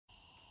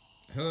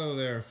Hello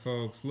there,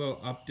 folks. Little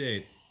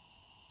update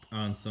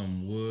on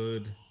some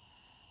wood,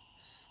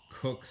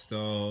 cook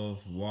stove,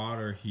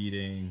 water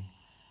heating,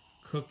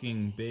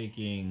 cooking,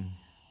 baking,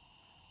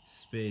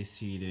 space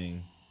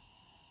heating,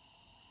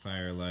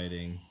 fire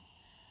lighting,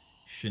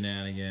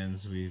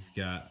 shenanigans. We've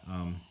got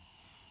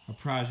a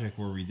project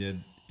where we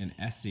did an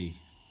Esse,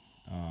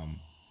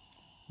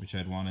 which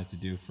I'd wanted to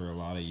do for a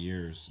lot of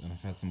years, and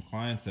I've had some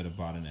clients that have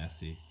bought an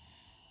Esse,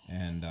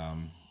 and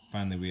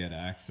finally we had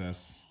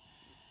access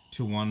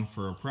to one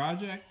for a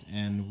project,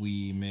 and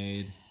we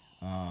made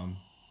a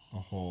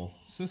whole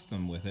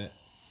system with it.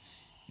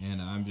 And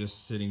I'm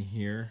just sitting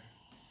here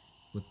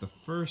with the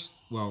first,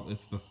 well,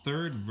 it's the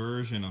third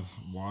version of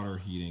water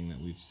heating that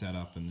we've set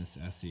up in this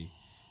Esse,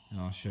 and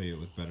I'll show you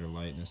it with better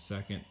light in a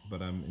second.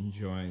 But I'm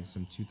enjoying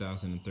some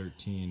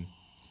 2013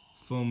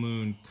 Full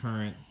Moon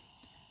Current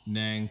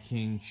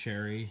Nanking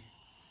Cherry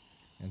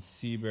and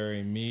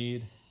Seaberry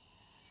Mead.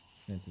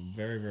 And it's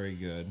very, very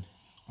good.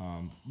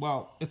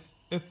 Well, it's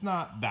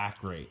not that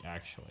great,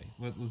 actually.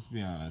 Let's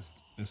be honest.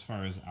 As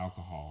far as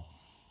alcohol,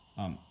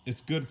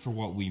 it's good for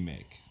what we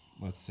make.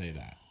 Let's say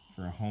that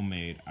for a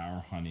homemade,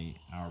 our honey,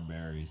 our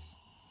berries.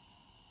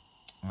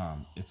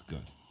 It's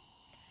good.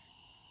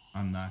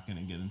 I'm not going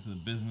to get into the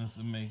business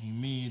of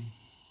making mead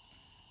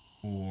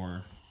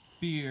or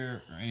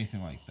beer or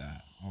anything like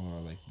that. Although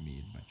I like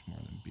mead much more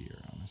than beer,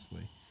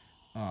 honestly.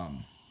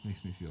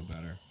 Makes me feel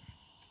better.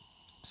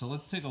 So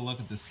let's take a look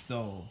at this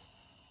stove.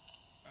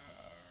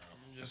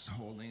 Just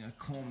holding a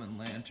Coleman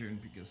lantern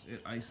because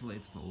it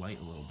isolates the light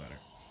a little better.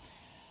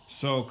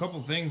 So a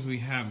couple things we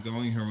have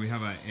going here. We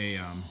have a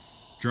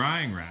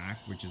drying rack,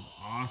 which is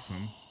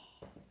awesome.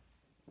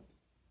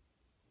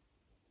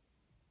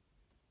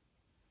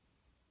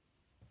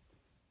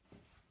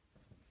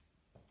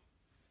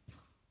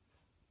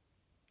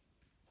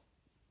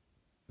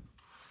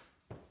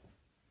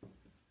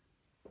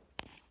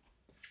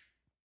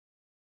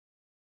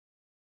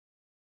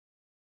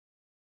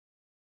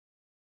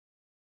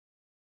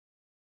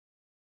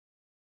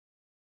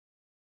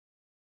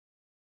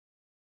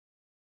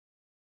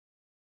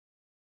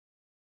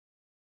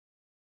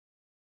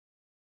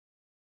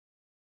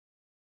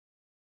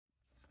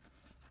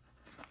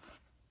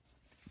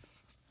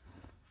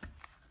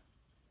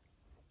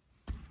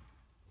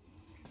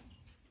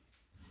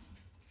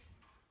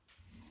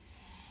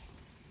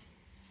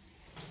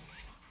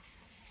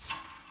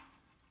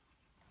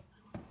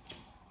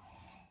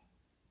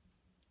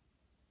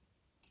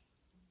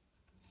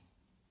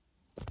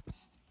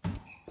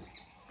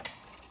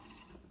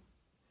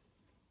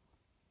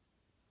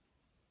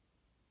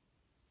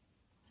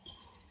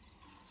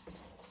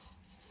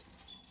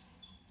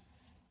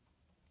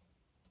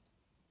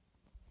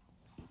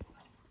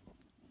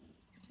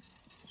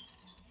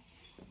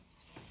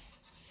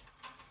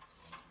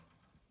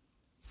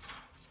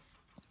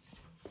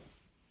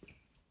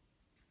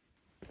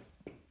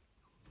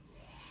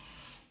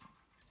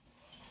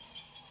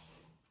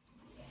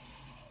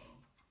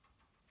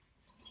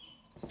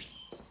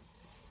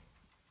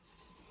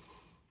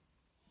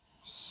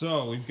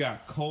 So we've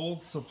got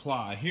cold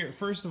supply here.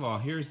 First of all,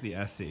 here's the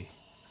Esse.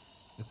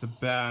 It's a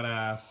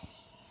badass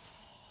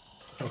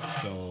cook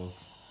stove.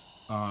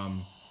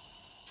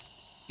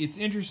 It's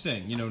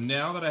interesting, you know,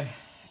 now that I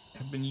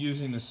have been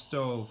using the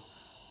stove,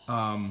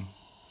 bunch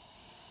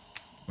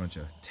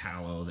of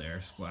tallow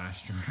there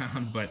splashed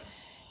around, but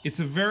it's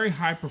a very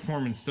high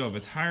performance stove.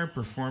 It's higher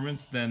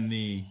performance than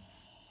the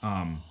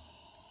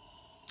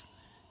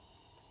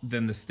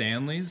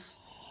Stanleys.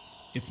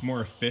 It's more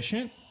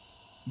efficient,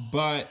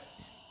 but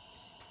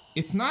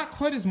it's not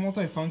quite as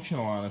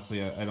multifunctional,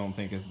 honestly, I don't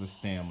think, as the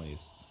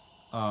Stanleys.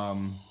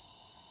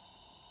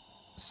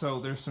 So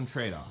there's some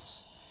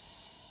trade-offs.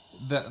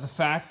 The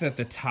fact that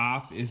the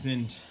top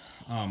isn't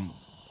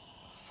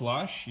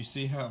flush, you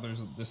see how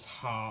there's this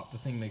hob, the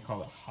thing they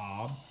call it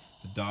hob,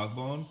 the dog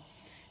bone?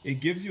 It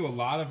gives you a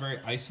lot of very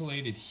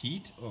isolated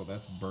heat. Oh,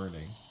 that's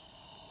burning.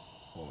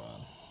 Hold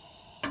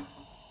on.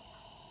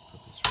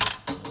 Put this right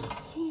there.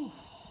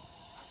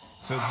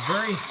 So it's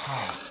very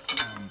hot.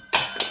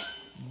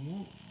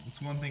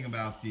 It's one thing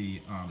about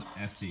the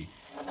Esse.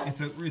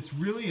 It's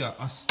really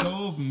a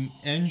stove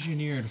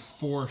engineered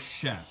for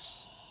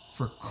chefs,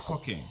 for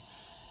cooking,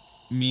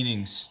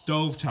 meaning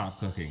stovetop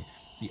cooking.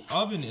 The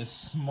oven is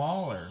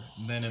smaller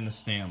than in the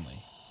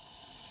Stanley,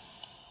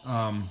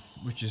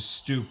 which is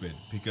stupid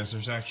because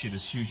there's actually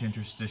this huge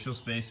interstitial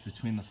space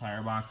between the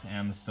firebox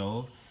and the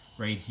stove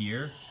right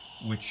here,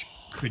 which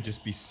could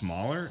just be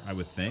smaller, I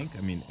would think.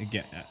 I mean,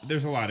 again,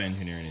 there's a lot of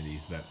engineering in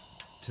these that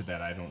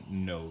I don't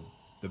know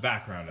the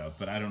background of,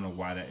 but I don't know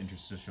why that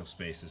interstitial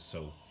space is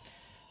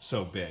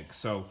so big.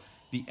 So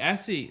the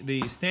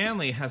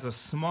Stanley has a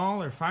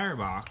smaller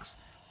firebox,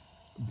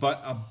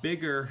 but a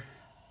bigger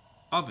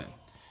oven,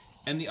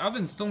 and the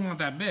oven's still not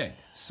that big.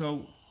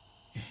 So,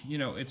 you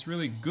know, it's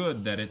really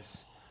good that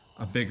it's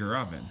a bigger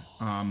oven.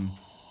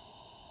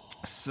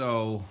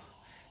 So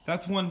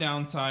that's one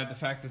downside. The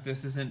fact that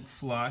this isn't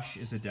flush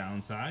is a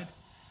downside,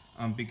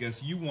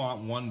 because you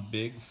want one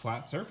big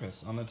flat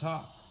surface on the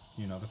top.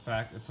 You know, the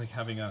fact it's like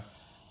having a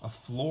a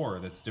floor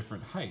that's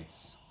different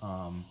heights.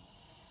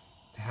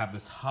 To have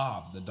this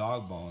hob, the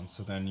dog bone,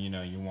 so then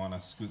you want to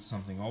scoot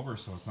something over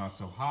so it's not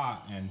so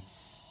hot, and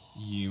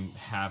you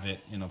have it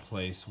in a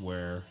place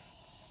where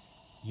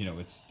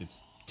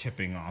it's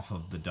tipping off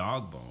of the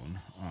dog bone.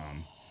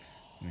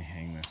 Let me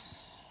hang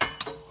this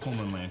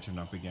Coleman lantern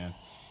up again.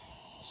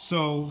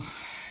 So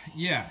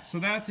yeah, so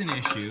that's an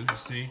issue, you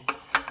see.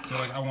 So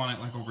like I want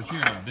it like over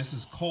here now. This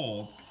is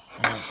cold,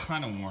 I want it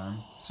kind of warm,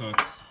 so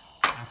it's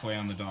halfway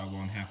on the dog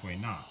bone, halfway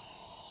not.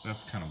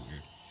 That's kind of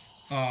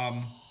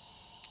weird.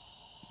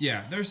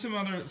 Yeah, there's some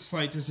other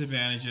slight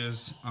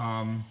disadvantages,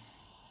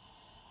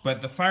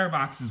 but the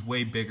firebox is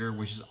way bigger,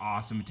 which is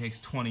awesome. It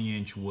takes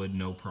 20-inch wood,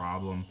 no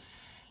problem,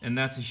 and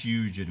that's a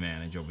huge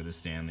advantage over the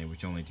Stanley,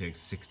 which only takes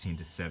 16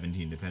 to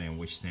 17, depending on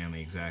which Stanley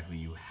exactly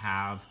you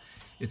have.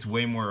 It's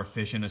way more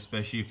efficient,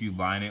 especially if you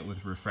line it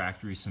with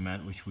refractory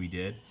cement, which we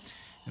did.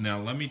 And now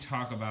let me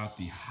talk about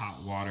the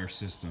hot water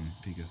system,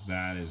 because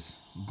that is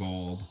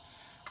gold.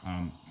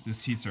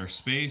 This heats our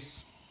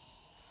space,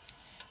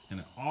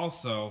 and it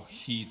also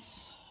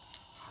heats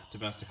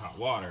domestic hot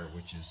water,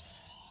 which is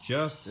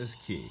just as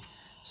key.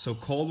 So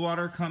cold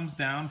water comes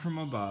down from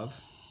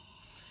above.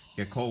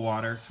 You get cold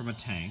water from a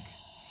tank,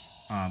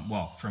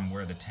 well, from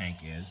where the tank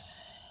is,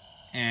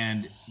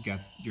 and you got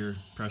your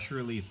pressure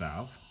relief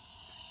valve.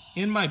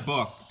 In my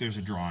book, there's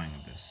a drawing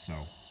of this,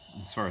 so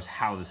as far as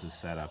how this is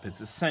set up, it's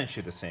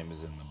essentially the same as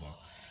in the book.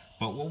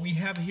 But what we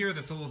have here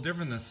that's a little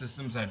different than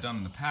systems I've done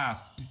in the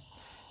past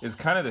is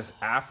kind of this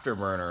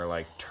afterburner,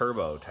 like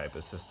turbo type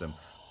of system,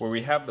 where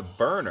we have the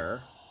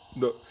burner,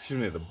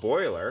 the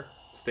boiler,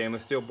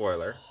 stainless steel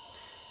boiler,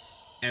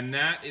 and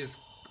that is,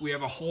 we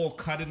have a hole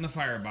cut in the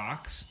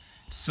firebox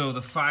so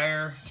the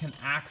fire can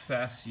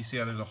access. You see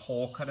how there's a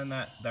hole cut in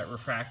that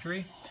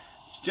refractory?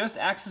 Just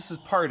accesses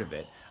part of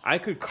it. I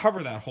could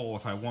cover that hole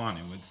if I want,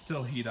 it would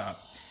still heat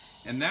up,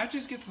 and that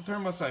just gets the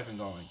thermosiphon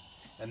going.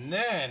 And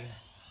then,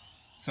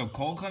 so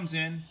cold comes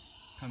in,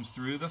 comes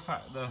through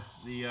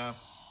the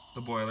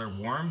boiler,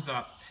 warms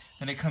up,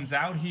 then it comes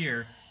out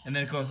here, and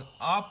then it goes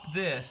up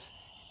this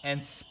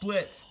and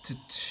splits to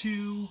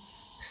 2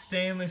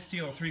 stainless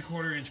steel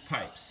 3/4 inch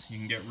pipes. You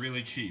can get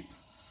really cheap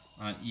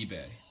on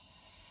eBay.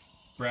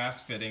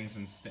 Brass fittings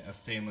and a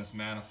stainless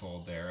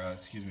manifold there. A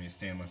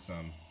stainless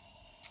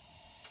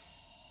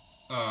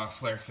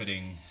flare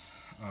fitting.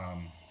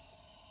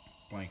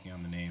 Blanking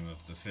on the name of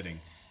the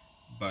fitting,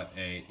 but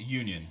a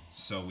union,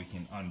 so we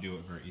can undo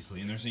it very easily.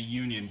 And there's a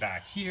union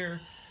back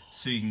here,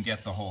 so you can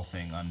get the whole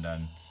thing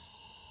undone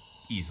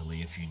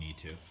easily if you need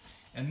to.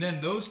 And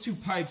then those 2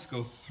 pipes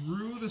go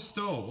through the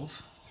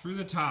stove, through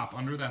the top,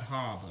 under that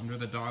hob, under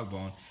the dog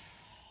bone,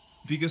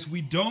 because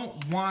we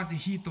don't want to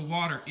heat the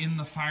water in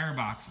the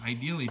firebox,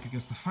 ideally,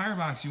 because the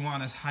firebox you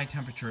want as high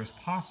temperature as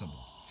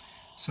possible.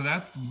 So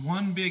that's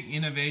one big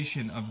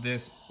innovation of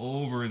this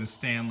over the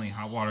Stanley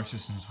hot water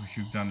systems, which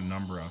we've done a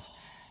number of.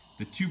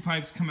 The 2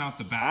 pipes come out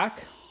the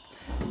back.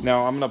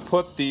 Now I'm going to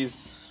put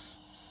these,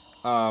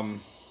 the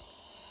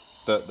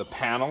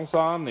panels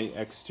on, the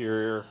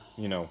exterior,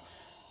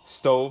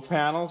 stove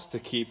panels to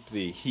keep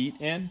the heat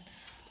in,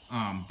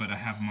 but I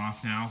have them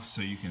off now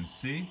so you can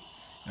see,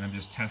 and I'm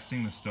just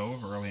testing the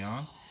stove early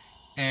on.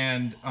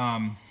 And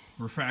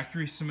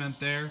refractory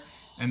cement there,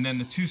 and then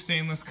the 2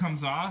 stainless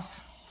comes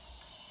off,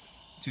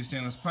 2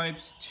 stainless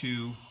pipes,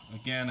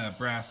 again a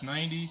brass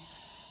 90,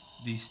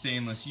 the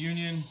stainless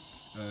union,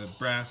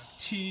 brass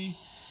T,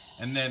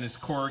 and then this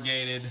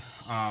corrugated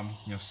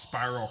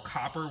spiral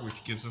copper,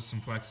 which gives us some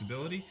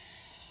flexibility.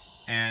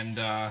 And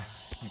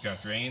we've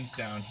got drains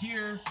down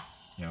here.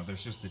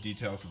 There's just the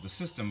details of the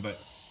system,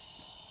 but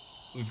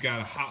we've got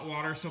a hot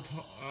water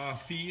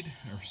feed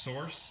or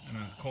source and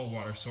a cold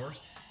water source,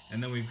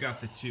 and then we've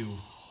got the 2.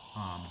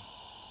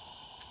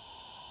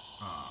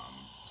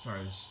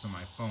 Sorry, this is just on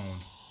my phone.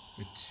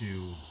 The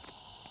 2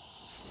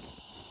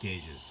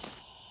 gauges.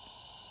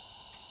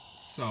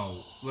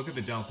 So look at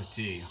the delta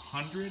T.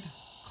 100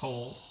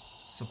 cold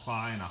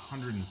supply and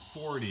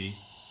 140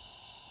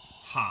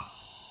 hot.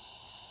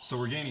 So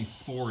we're gaining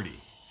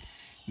 40.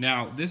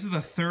 Now, this is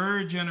the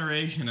 3rd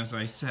generation, as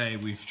I say.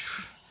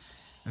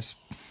 It's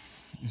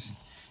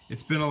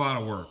been a lot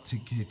of work to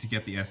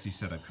get the Esse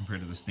set up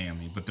compared to the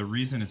Stanley, but the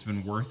reason it's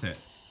been worth it,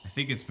 I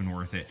think it's been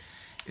worth it,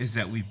 is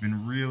that we've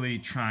been really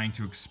trying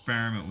to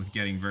experiment with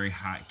getting very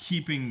hot,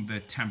 keeping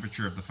the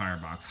temperature of the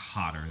firebox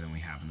hotter than we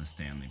have in the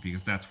Stanley,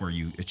 because that's where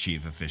you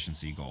achieve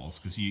efficiency goals,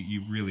 because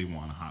you really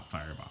want a hot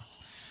firebox.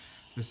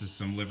 This is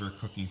some liver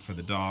cooking for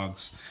the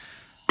dogs.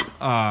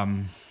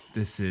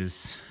 This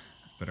is,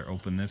 better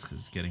open this because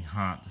it's getting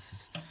hot. This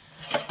is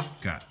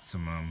got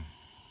some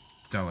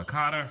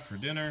delicata for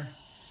dinner.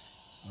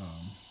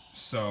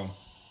 So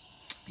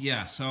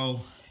yeah,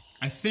 so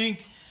I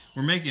think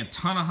we're making a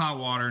ton of hot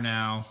water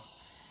now,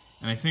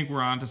 and I think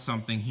we're onto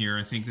something here.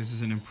 I think this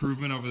is an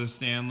improvement over the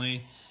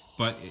Stanley,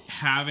 but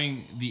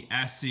having the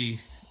Esse,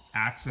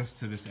 access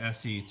to this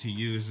Esse to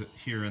use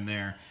here and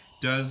there,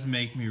 does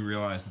make me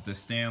realize that the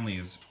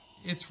Stanley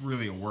it's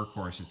really a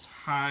workhorse. It's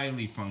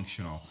highly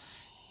functional.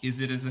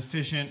 Is it as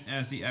efficient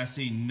as the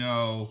Esse?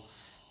 No,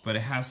 but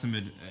it has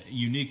some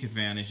unique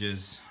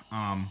advantages.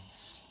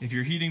 If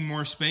you're heating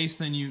more space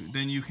than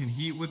you can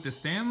heat with the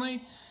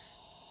Stanley,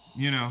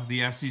 you know,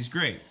 the Esse's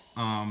great.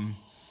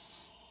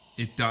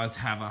 It does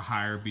have a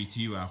higher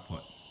BTU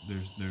output.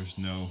 There's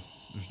no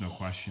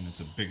question.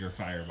 It's a bigger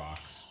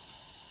firebox,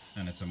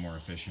 and it's a more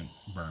efficient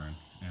burn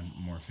and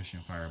more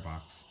efficient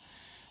firebox.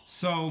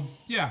 So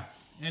yeah.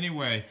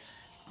 Anyway,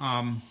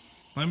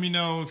 let me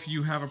know if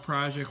you have a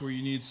project where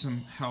you need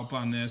some help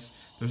on this.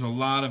 There's a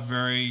lot of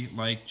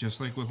just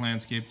like with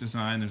landscape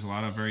design, there's a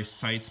lot of very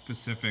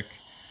site-specific,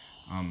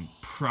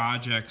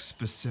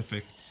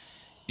 project-specific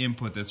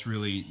input that's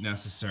really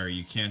necessary.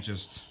 You can't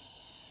just,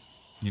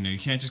 you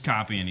can't just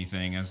copy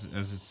anything. As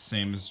it's the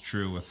same is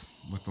true with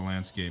the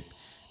landscape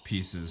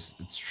pieces.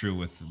 It's true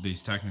with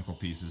these technical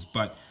pieces.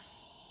 But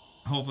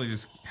hopefully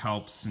this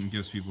helps and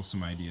gives people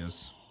some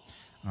ideas.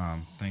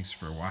 Thanks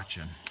for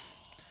watching.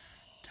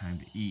 Time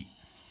to eat.